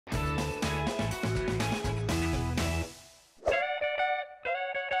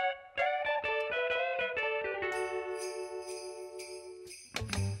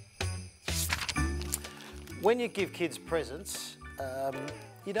When you give kids presents,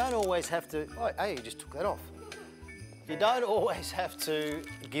 you don't always have to... Oh, hey, you just took that off. You don't always have to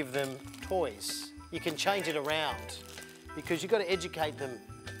give them toys. You can change it around because you've got to educate them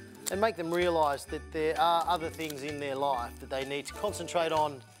and make them realise that there are other things in their life that they need to concentrate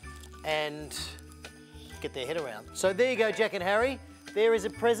on and get their head around. So there you go, Jack and Harry. There is a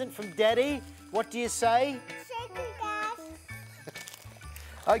present from Daddy. What do you say? Thank you,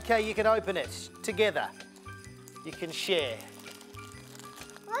 Dad. Okay, you can open it together. You can share.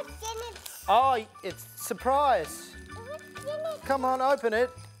 What's in it? Oh, it's surprise. What's in it? Come on, open it.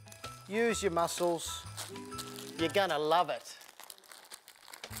 Use your muscles. You're gonna love it.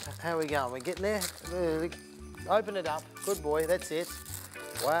 How are we going? We're getting there? Open it up. Good boy, that's it.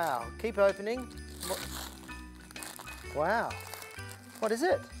 Wow, keep opening. Wow. What is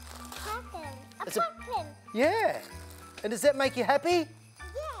it? Pumpkin. A It's a- pumpkin. Yeah. And does that make you happy?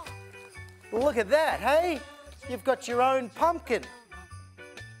 Yeah. Well, look at that, hey? You've got your own pumpkin.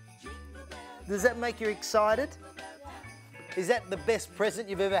 Does that make you excited? Is that the best present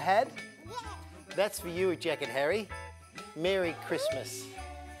you've ever had? Yeah. That's for you, Jack and Harry. Merry Christmas.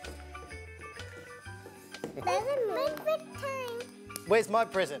 There's a movie time. Where's my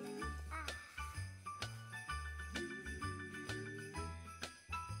present?